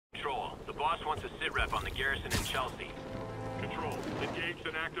Boss wants a sit rep on the garrison in Chelsea. Control, engaged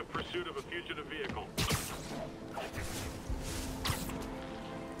in active pursuit of a fugitive vehicle.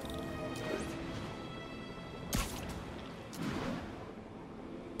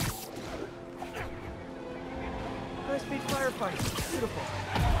 High-speed firefight. Beautiful.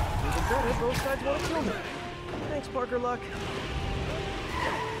 Even better, both sides want to kill me. Thanks, Parker Luck.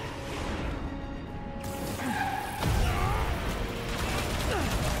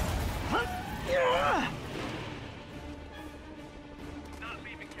 Not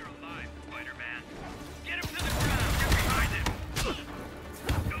leaving here alive, Spider-Man. Get him to the ground. Get behind him.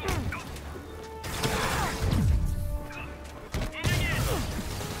 Moving in.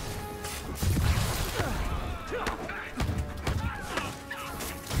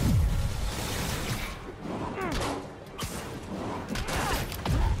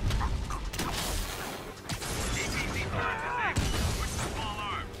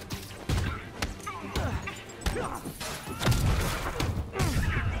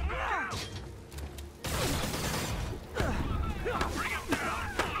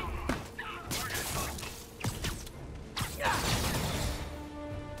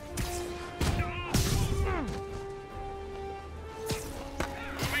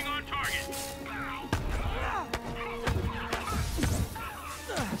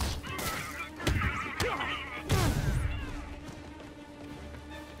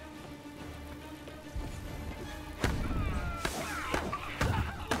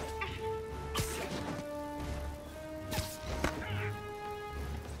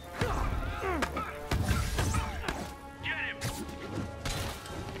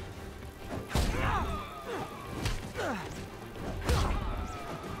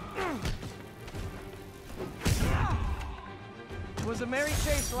 It was a merry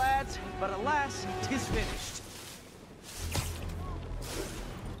chase, lads, but alas, 'tis finished.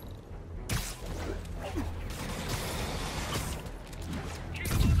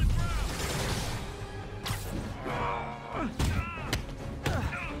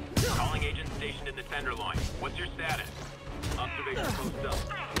 Calling agent stationed at the Tenderloin. What's your status? Observation post up.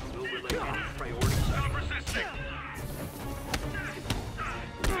 We'll relay any priority. Stop resisting.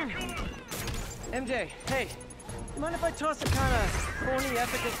 MJ, hey, you mind if I toss a kind of thorny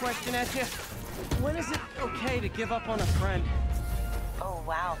ethical question at you? When is it okay to give up on a friend? Oh,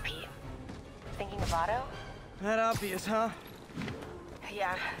 wow, Pete. Thinking of Otto? That obvious, huh?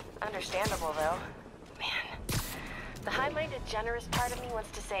 Yeah, understandable, though. Man, the high-minded, generous part of me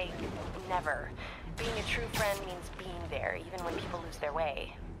wants to say never. Being a true friend means being there, even when people lose their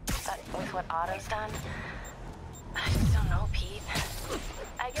way. But with what Otto's done, I just don't know, Pete.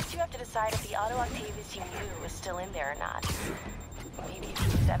 I guess you have to decide if the Otto Octavius you knew was still in there or not. Maybe if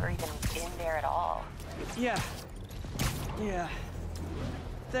he was ever even in there at all. Yeah.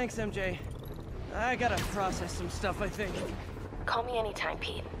 Thanks, MJ. I gotta process some stuff, I think. Call me anytime,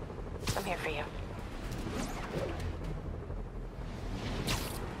 Pete. I'm here for you.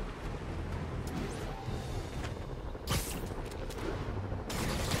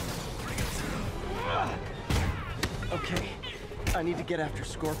 Okay, I need to get after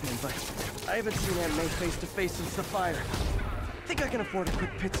Scorpion, but I haven't seen Aunt May face to face since the fire. Think I can afford a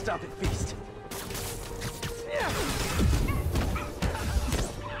quick pit stop at F.E.A.S.T.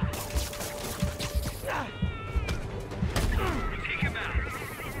 Take him out.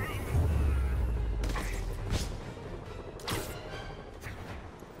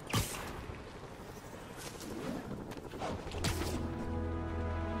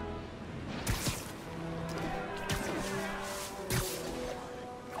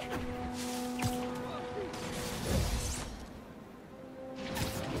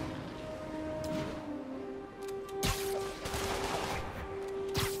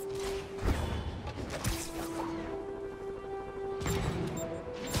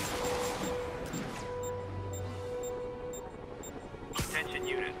 Attention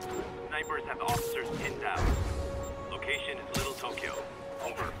unit. Snipers have officers pinned down. Location is Little Tokyo.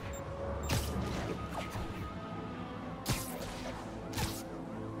 Over.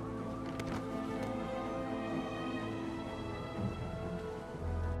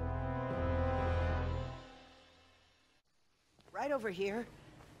 Right over here.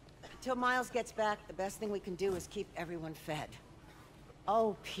 Until Miles gets back, the best thing we can do is keep everyone fed.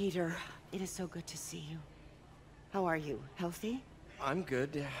 Oh, Peter, it is so good to see you. How are you? Healthy? I'm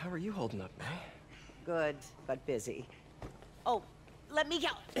good. How are you holding up, May? Good, but busy. Oh, let me go.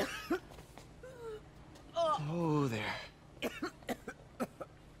 Oh, there.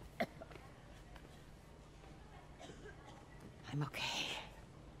 I'm okay.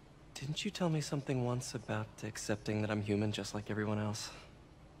 Didn't you tell me something once about accepting that I'm human just like everyone else?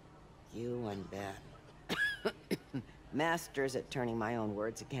 You and Ben. Masters at turning my own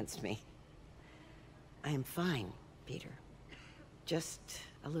words against me. I am fine, Peter. Just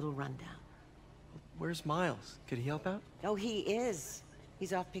a little rundown. Where's Miles? Could he help out? Oh, he is.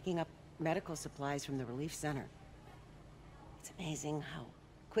 He's off picking up medical supplies from the relief center. It's amazing how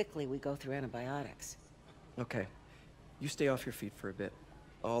quickly we go through antibiotics. Okay. You stay off your feet for a bit.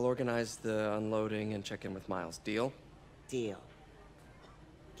 I'll organize the unloading and check in with Miles. Deal? Deal.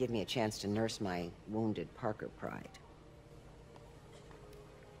 Give me a chance to nurse my wounded Parker pride.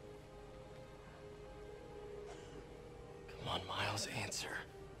 Come on, Miles, answer.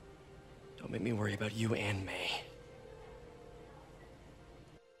 Don't make me worry about you and May.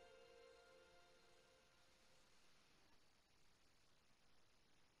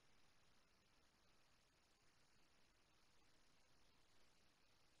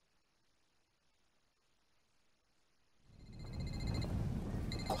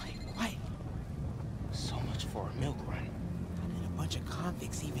 Quiet. So much for a milk run. How did a bunch of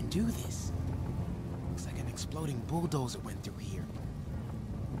convicts even do this? Looks like an exploding bulldozer went through here.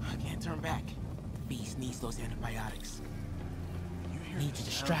 I can't turn back. Beast needs those antibiotics. Need to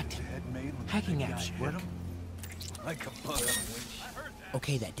distract him. Hacking app should work. Like a bug on a winch.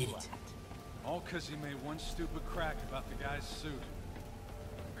 Okay, that did it. All because he made one stupid crack about the guy's suit.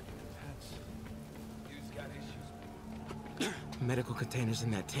 Freaking intense. Dude's got issues. Medical containers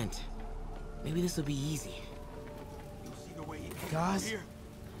in that tent. Maybe this will be easy. You see the way he came Gauze, here?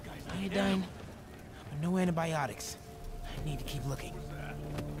 iodine, but no antibiotics. I need to keep looking.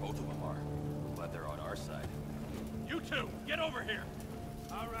 Both of them are. Glad they're on our side. You two, get over here.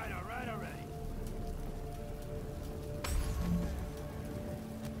 All right.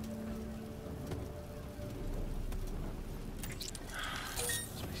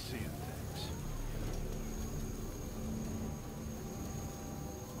 Must be seeing things.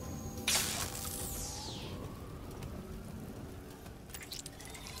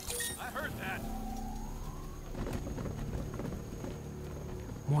 I heard that.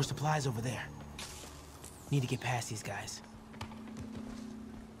 More supplies over there. Need to get past these guys.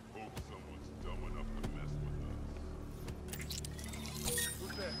 Hope someone's dumb enough to mess with us.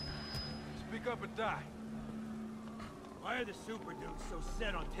 Who's there? Speak up and die. Why are the super dudes so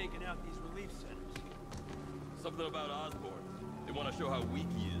set on taking out these relief centers? Something about Osborn. They want to show how weak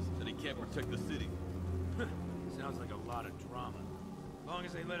he is, that he can't protect the city. Sounds like a lot of drama. As long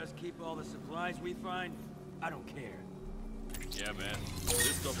as they let us keep all the supplies we find, I don't care. Yeah, man.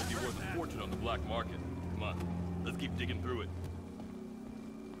 This stuff will be worth a fortune on the black market. Come on, let's keep digging through it.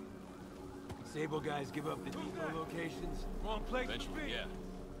 Sable guys give up the depot locations. Wrong place to Eventually, be. yeah.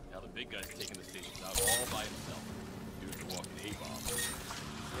 Now the big guy's taking the stations out all by himself. Dude's a walking A-bomb.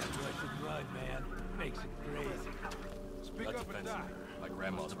 That Russian blood, man, makes it crazy. Speak That's up and offensive. die. My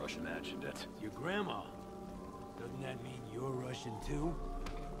grandma's Russian mentioned it. Your grandma. Doesn't that mean you're Russian too?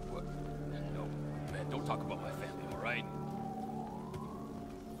 What? No, man, don't talk about my family, all right?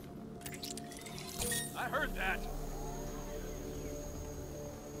 I heard that.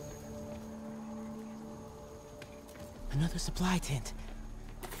 Another supply tent.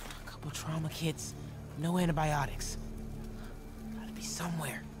 A couple trauma kits. No antibiotics. Gotta be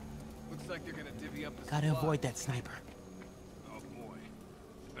somewhere. Looks like they're gonna divvy up the Gotta supplies. avoid that sniper. Oh boy.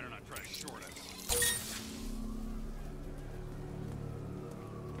 Better not try to short us.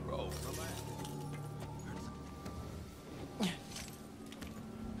 Bro, relax.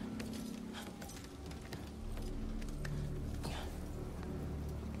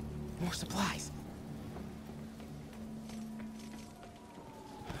 More supplies.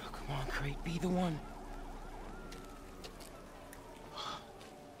 Oh, come on, Crate, be the one.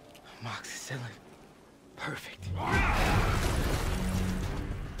 Amoxicillin. Perfect.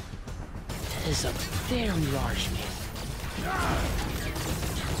 That is a very large man.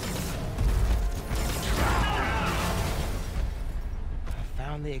 I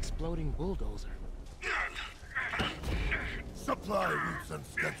found the exploding bulldozer. Supply routes and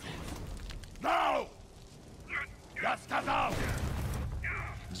schedules. Now! Just out!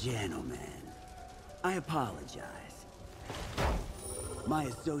 Gentlemen, I apologize. My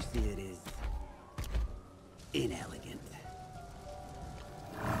associate is inelegant.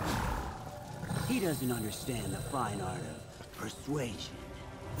 He doesn't understand the fine art of persuasion.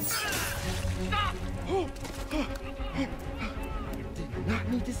 Did not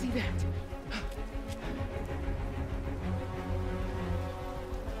need to see that.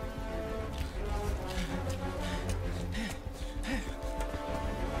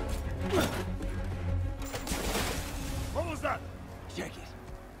 What was that? Check it.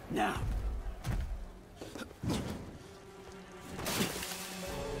 Now.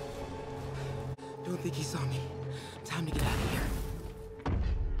 think he saw me. Time to get out of here.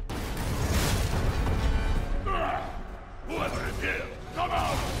 Whoever is here, come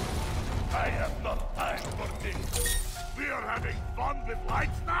out! I have not time for this. We are having fun with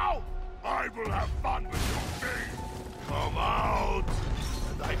lights now? I will have fun with your face. Come out!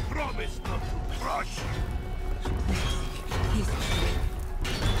 And I promise not to crush you. Please.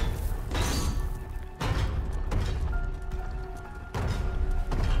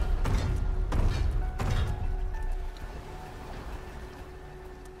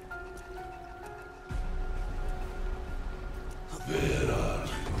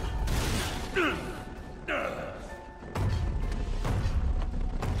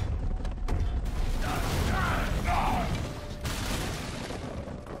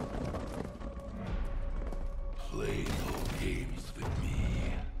 Play no games with me.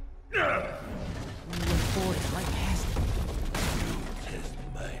 Moving forward is right past it. You test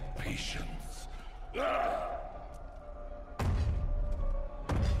my patience.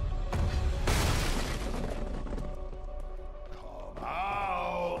 Come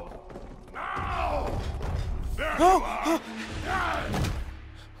out! Now! There you are!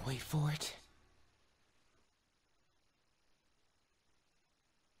 Wait for it.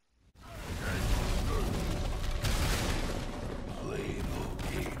 Play no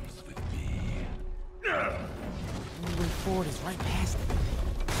games with me. Moving forward is right past it.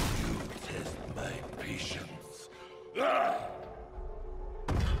 You test my patience.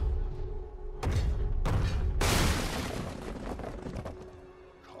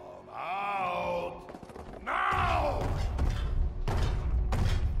 Come out! Now!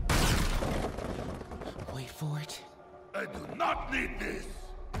 Wait for it. I do not need this!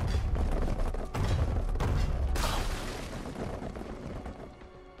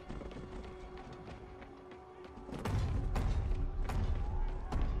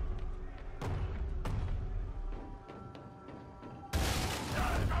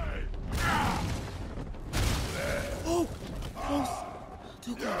 Oh! Close!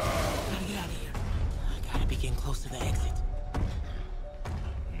 Too close. Gotta get out of here. I gotta be getting close to the exit.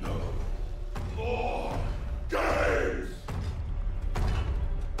 More games!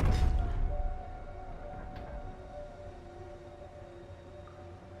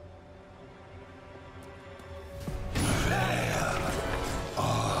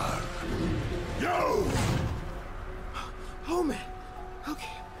 You! Oh man!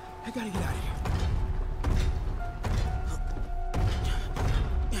 Okay, I gotta get out of here.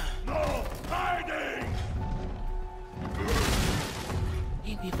 No hiding!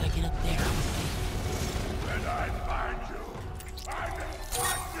 Maybe if I get up there, I'll see. When I find you, I will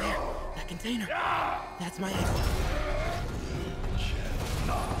find you! That container. Yeah! That's my exit.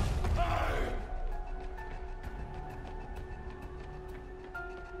 Not hide!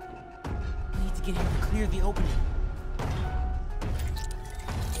 I need to get here to clear the opening.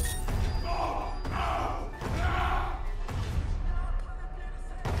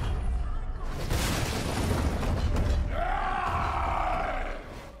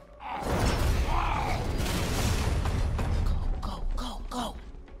 Go, go, go, go!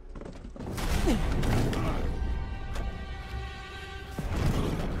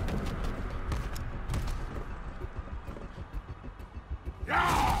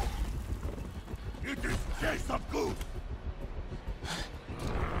 Yeah! It is case of goose!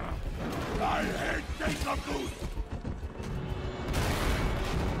 I hate case of goose!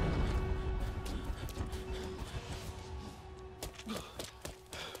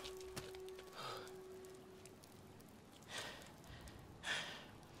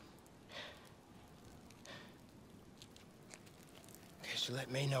 Okay, so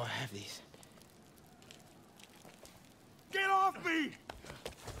let May know I have these. Get off me!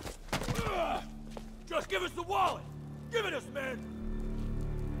 Just give us the wallet! Give it us, man!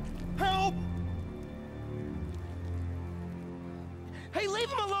 Help! Hey, leave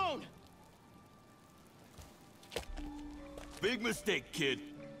him alone! Big mistake, kid.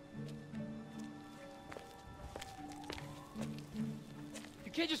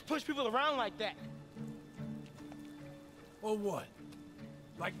 You can't just push people around like that. Or what?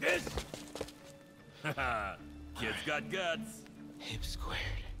 Like this? Haha, kid's got guts. Hip squared.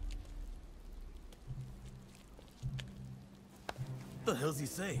 What the hell's he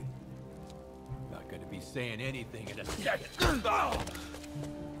saying? Not gonna be saying anything in a second. Oh!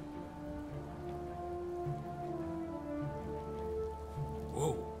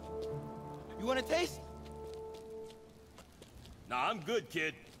 Whoa. You want a taste? Nah, I'm good,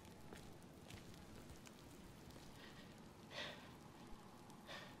 kid.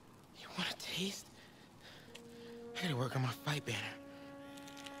 You want a taste? I gotta work on my fight banner.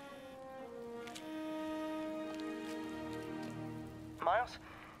 Miles?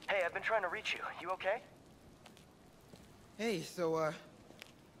 Hey, I've been trying to reach you. You okay? Hey, so,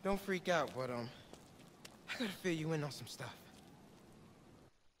 don't freak out, but, I gotta fill you in on some stuff.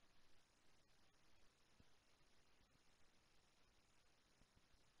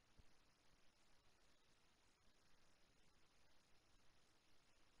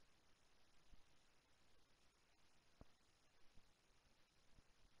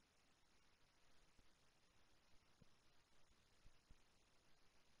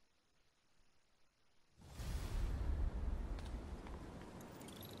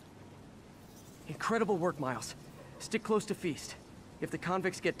 Incredible work, Miles. Stick close to F.E.A.S.T. If the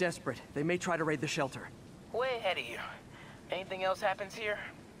convicts get desperate, they may try to raid the shelter. Way ahead of you. Anything else happens here,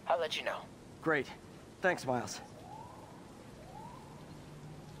 I'll let you know. Great. Thanks, Miles.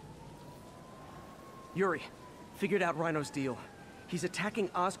 Yuri, figured out Rhino's deal. He's attacking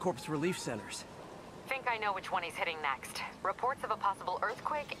Oscorp's relief centers. Think I know which one he's hitting next. Reports of a possible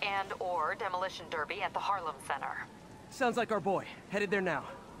earthquake and/or demolition derby at the Harlem Center. Sounds like our boy. Headed there now.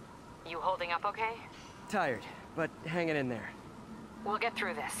 You holding up okay? Tired, but hanging in there. We'll get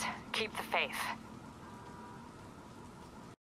through this. Keep the faith.